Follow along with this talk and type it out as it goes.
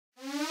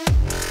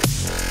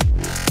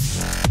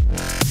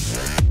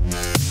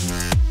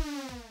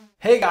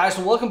Hey guys,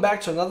 and welcome back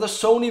to another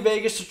Sony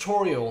Vegas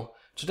tutorial.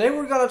 Today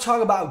we're going to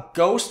talk about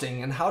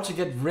ghosting and how to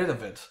get rid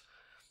of it.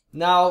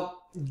 Now,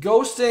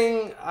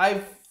 ghosting,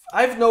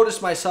 I've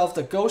noticed myself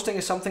that ghosting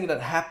is something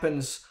that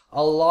happens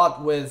a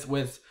lot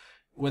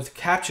with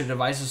capture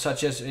devices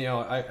such as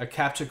a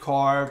capture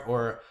card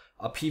or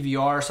a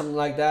PVR or something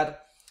like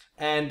that.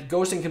 And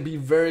ghosting can be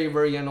very,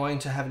 very annoying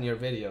to have in your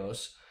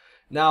videos.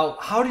 Now,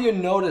 how do you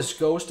notice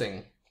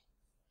ghosting?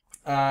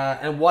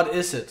 And what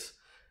is it?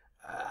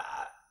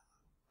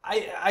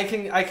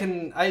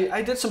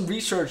 I did some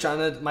research on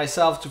it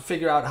myself to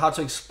figure out how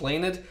to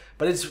explain it,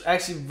 but it's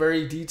actually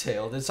very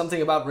detailed. It's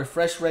something about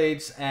refresh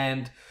rates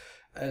and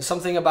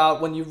something about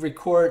when you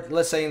record,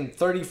 let's say in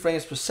 30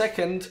 frames per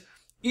second,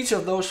 each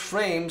of those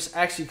frames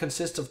actually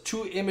consists of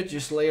two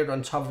images layered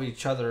on top of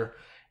each other.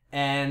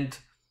 And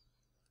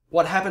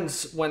what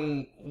happens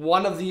when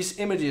one of these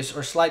images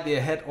are slightly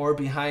ahead or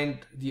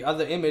behind the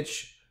other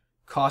image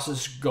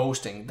causes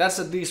ghosting. That's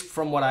at least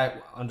from what I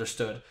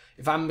understood.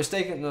 If I'm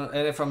mistaken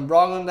and if I'm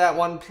wrong on that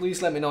one,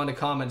 please let me know in the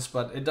comments,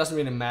 but it doesn't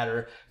really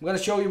matter. I'm going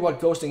to show you what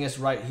ghosting is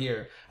right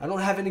here. I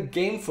don't have any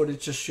game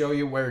footage to show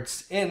you where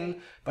it's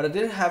in, but I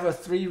did have a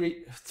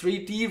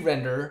 3D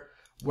render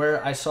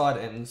where I saw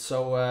it in,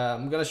 so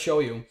I'm going to show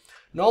you.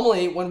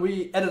 Normally, when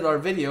we edit our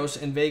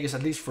videos in Vegas,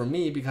 at least for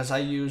me, because I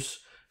use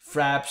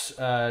Fraps,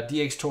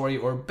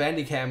 DxTory, or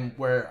Bandicam,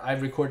 where I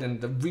record in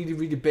the really,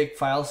 really big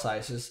file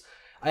sizes,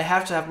 I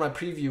have to have my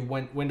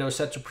preview window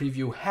set to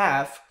preview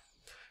half.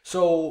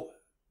 So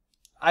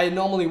I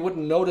normally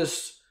wouldn't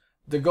notice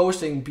the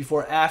ghosting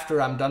before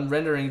after I'm done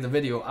rendering the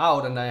video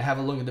out and I have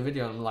a look at the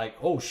video and I'm like,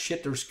 oh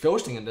shit, there's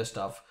ghosting in this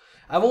stuff.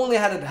 I've only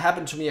had it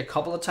happen to me a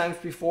couple of times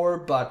before,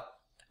 but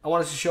I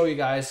wanted to show you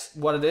guys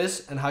what it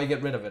is and how you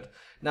get rid of it.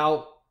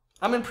 Now,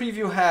 I'm in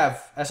preview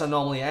half as I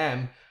normally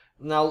am.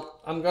 Now,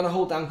 I'm gonna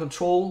hold down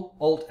Control,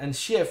 Alt, and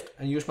Shift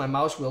and use my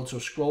mouse wheel to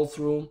scroll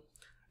through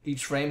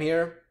each frame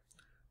here.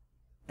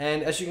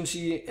 And as you can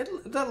see,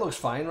 that looks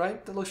fine,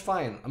 right? That looks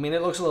fine. I mean,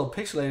 it looks a little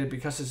pixelated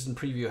because it's in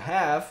preview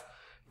half,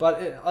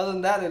 but other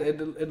than that,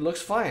 it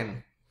looks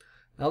fine.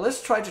 Now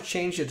let's try to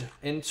change it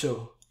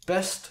into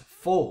best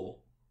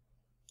full.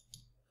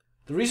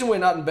 The reason we're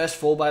not in best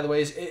full, by the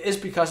way, is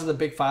because of the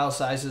big file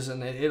sizes,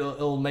 and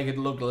it'll make it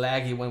look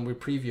laggy when we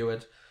preview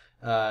it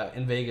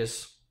in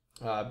Vegas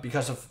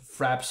because of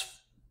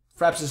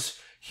Fraps'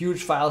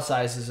 huge file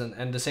sizes,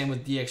 and the same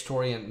with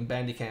DxTory and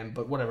Bandicam,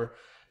 but whatever.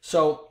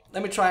 So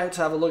let me try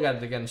to have a look at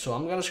it again. So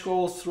I'm going to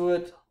scroll through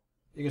it.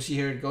 You can see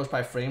here it goes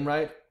by frame,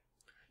 right?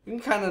 You can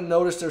kind of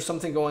notice there's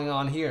something going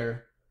on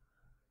here.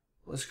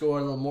 Let's go a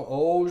little more.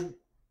 Oh,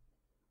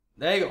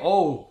 there you go.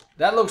 Oh,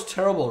 that looks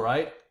terrible,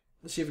 right?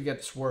 Let's see if it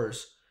gets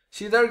worse.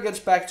 See, there it gets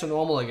back to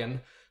normal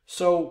again.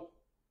 So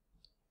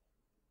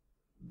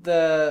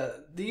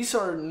these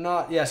are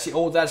not, yeah, see,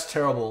 oh, that's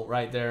terrible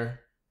right there.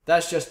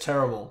 That's just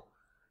terrible.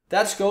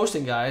 That's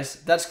ghosting,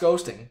 guys. That's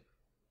ghosting.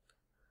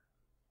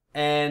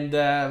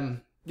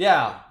 And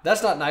yeah,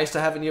 that's not nice to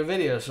have in your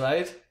videos,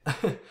 right?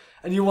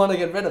 And you want to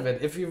get rid of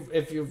it. If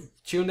you've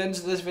tuned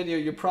into this video,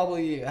 you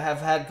probably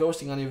have had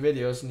ghosting on your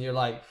videos and you're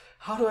like,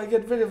 how do I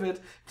get rid of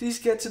it? Please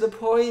get to the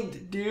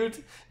point,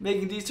 dude.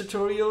 Making these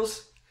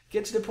tutorials,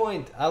 get to the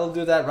point. I will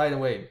do that right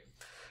away.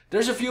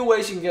 There's a few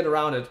ways you can get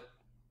around it.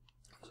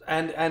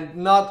 And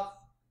not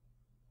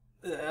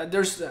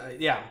there's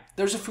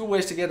a few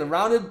ways to get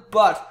around it,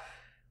 but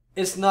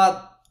it's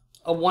not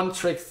a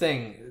one-trick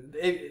thing.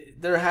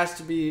 There has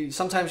to be,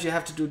 sometimes you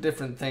have to do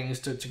different things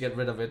to get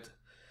rid of it.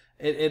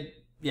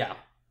 Yeah.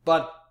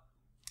 But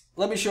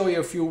let me show you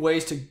a few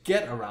ways to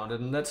get around it,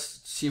 and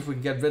let's see if we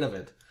can get rid of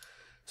it.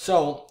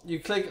 So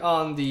you click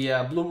on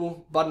the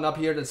blue button up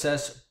here that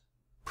says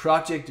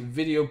Project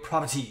Video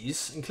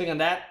Properties, and click on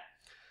that.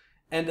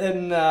 And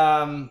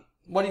then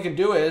what you can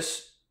do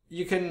is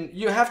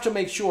you have to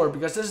make sure,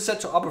 because this is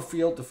set to upper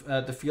field,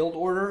 the field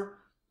order.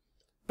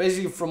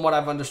 Basically, from what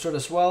I've understood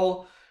as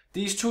well,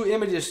 these two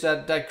images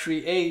that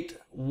create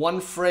one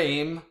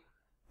frame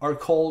are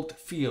called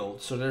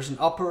fields. So there's an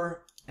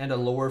upper and a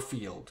lower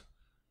field.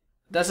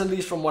 That's at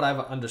least from what I've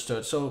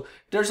understood. So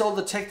there's all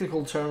the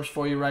technical terms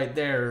for you right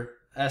there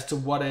as to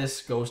what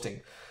is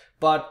ghosting.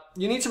 But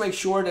you need to make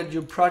sure that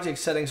your project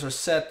settings are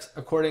set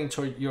according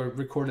to your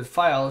recorded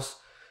files.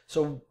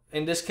 So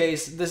in this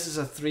case, this is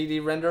a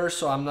 3D render,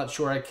 so I'm not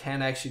sure I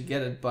can actually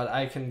get it, but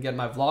I can get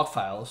my vlog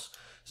files.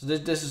 So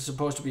this is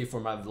supposed to be for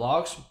my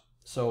vlogs.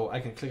 So I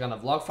can click on a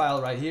vlog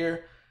file right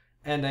here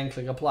and then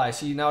click apply.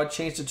 See, now it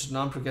changed it to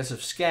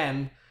non-progressive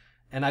scan,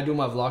 and I do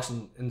my vlogs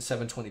in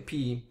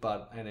 720p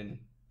and in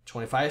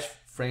 25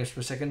 frames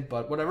per second,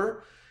 but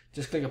whatever.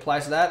 Just click apply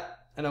to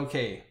that and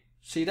okay.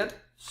 See, that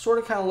sort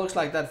of kind of looks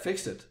like that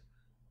fixed it,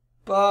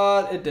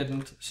 but it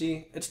didn't.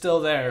 See, it's still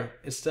there.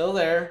 It's still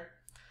there,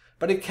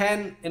 but it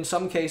can in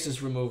some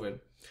cases remove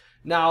it.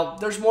 Now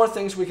there's more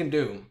things we can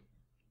do.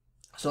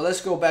 So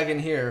let's go back in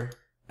here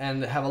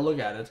and have a look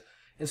at it.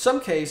 In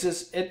some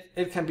cases,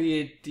 it can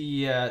be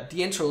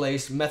the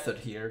interlace method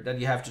here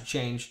that you have to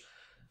change.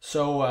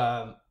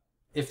 So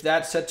if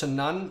that's set to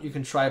none, you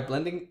can try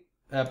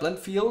blend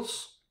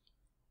fields.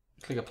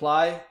 click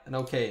apply and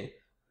OK.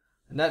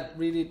 And that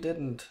really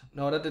didn't,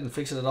 no, that didn't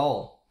fix it at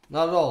all.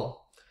 Not at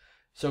all.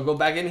 So go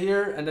back in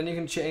here and then you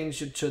can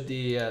change it to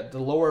the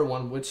lower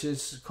one, which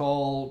is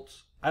called,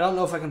 I don't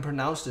know if I can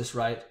pronounce this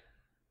right.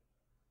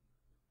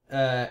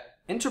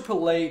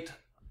 Interpolate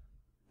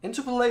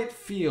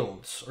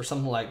fields or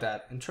something like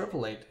that.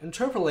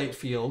 Interpolate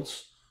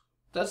fields.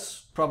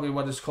 That's probably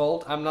what it's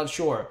called. I'm not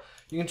sure.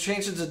 You can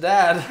change it to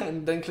that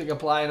and then click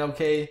apply and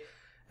OK.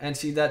 And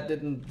see, that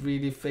didn't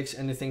really fix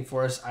anything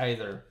for us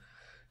either.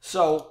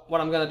 So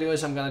what I'm gonna do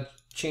is I'm gonna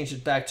change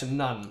it back to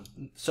none.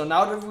 So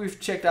now that we've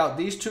checked out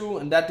these two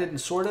and that didn't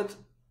sort it,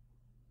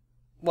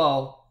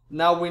 well,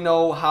 now we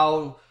know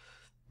how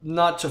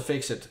not to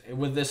fix it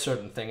with this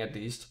certain thing at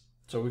least.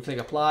 So we click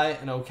apply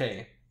and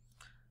OK.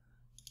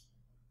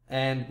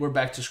 And we're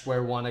back to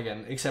square one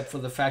again, except for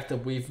the fact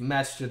that we've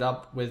matched it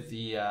up with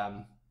the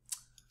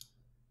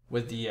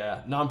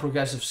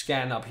non-progressive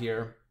scan up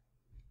here.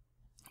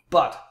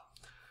 But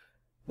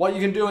what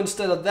you can do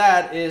instead of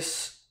that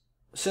is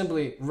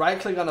simply right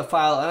click on a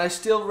file, and I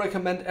still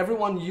recommend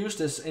everyone use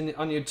this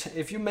on your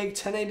if you make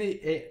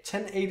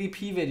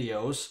 1080p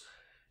videos,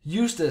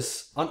 use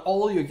this on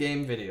all your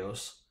game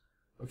videos.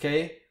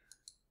 Okay,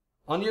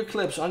 on your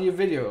clips, on your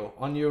video,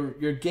 on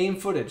your game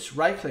footage,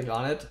 right click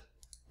on it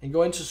and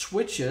go into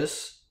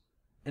switches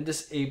and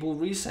disable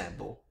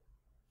resample.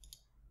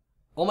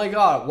 Oh my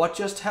god, what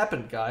just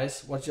happened,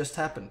 guys? What just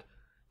happened?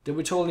 Did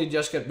we totally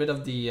just get rid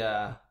of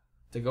the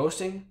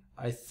ghosting?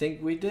 I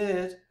think we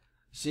did.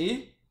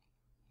 See?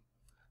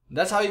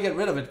 That's how you get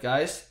rid of it,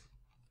 guys.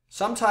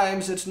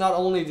 Sometimes it's not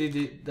only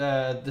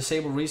the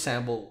disable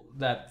resample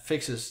that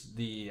fixes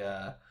the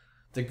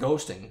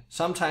ghosting.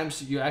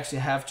 Sometimes you actually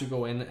have to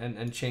go in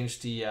and change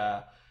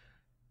the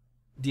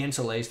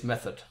interlaced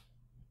method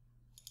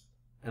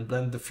and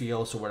blend the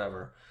fields or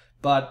whatever.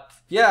 But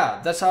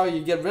yeah, that's how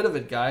you get rid of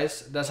it,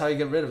 guys. That's how you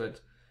get rid of it.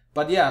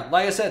 But yeah,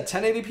 like I said,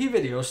 1080p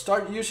videos,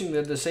 start using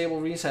the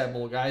disable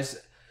resample, guys.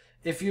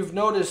 If you've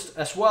noticed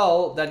as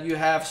well that you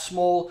have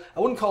small, I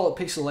wouldn't call it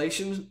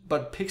pixelation,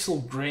 but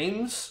pixel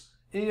grains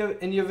in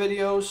your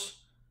videos,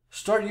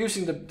 start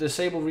using the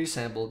disable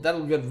resample.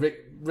 That'll get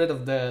rid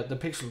of the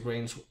pixel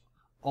grains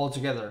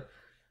altogether,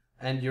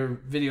 and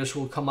your videos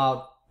will come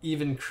out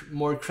even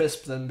more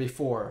crisp than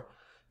before.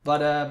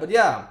 But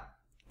yeah,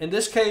 in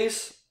this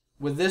case,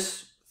 with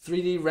this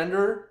 3D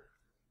render,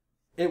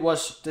 it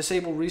was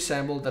disable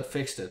resample that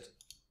fixed it.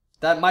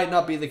 That might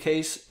not be the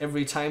case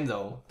every time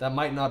though. That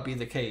might not be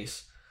the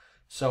case.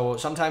 So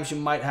sometimes you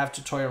might have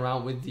to toy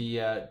around with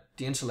the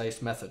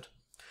interlaced method.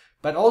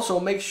 But also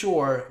make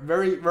sure,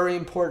 very, very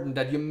important,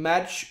 that you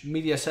match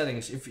media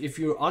settings. If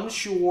you're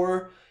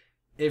unsure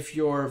if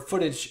your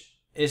footage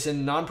is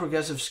in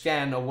non-progressive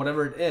scan or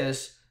whatever it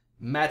is,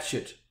 match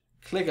it.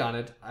 Click on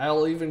it.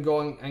 I'll even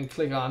go and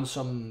click on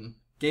some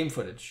game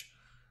footage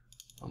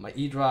on my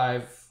E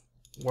drive,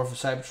 War for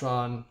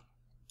Cybertron.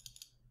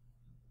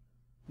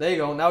 There you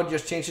go, now it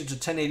just changed it to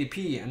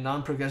 1080p and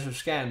non-progressive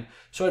scan.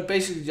 So it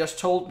basically just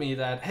told me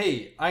that,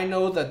 hey, I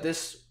know that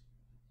this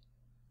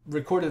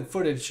recorded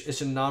footage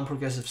is in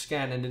non-progressive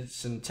scan and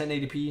it's in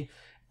 1080p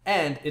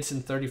and it's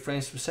in 30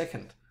 frames per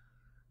second.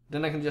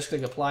 Then I can just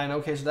click apply and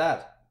OK to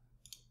that.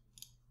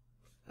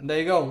 And there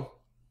you go.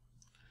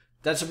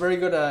 That's a very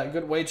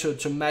good way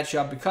to match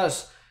up,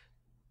 because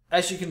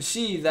as you can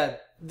see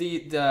that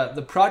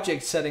the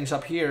project settings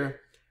up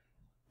here,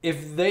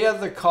 if they are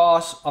the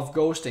cause of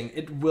ghosting,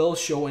 it will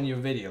show in your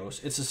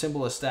videos. It's as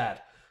simple as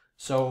that.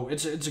 So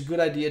it's a good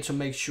idea to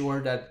make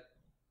sure that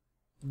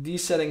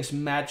these settings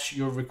match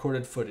your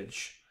recorded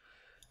footage.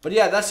 But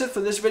yeah, that's it for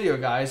this video,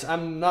 guys.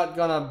 I'm not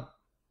gonna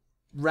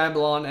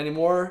ramble on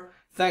anymore.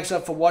 Thanks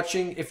up for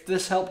watching. If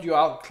this helped you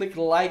out, click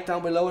like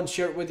down below and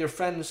share it with your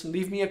friends and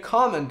leave me a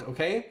comment,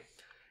 okay?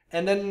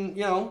 And then,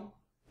 you know,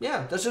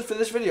 yeah, that's it for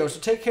this video. So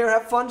take care,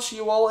 have fun, see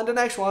you all in the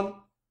next one.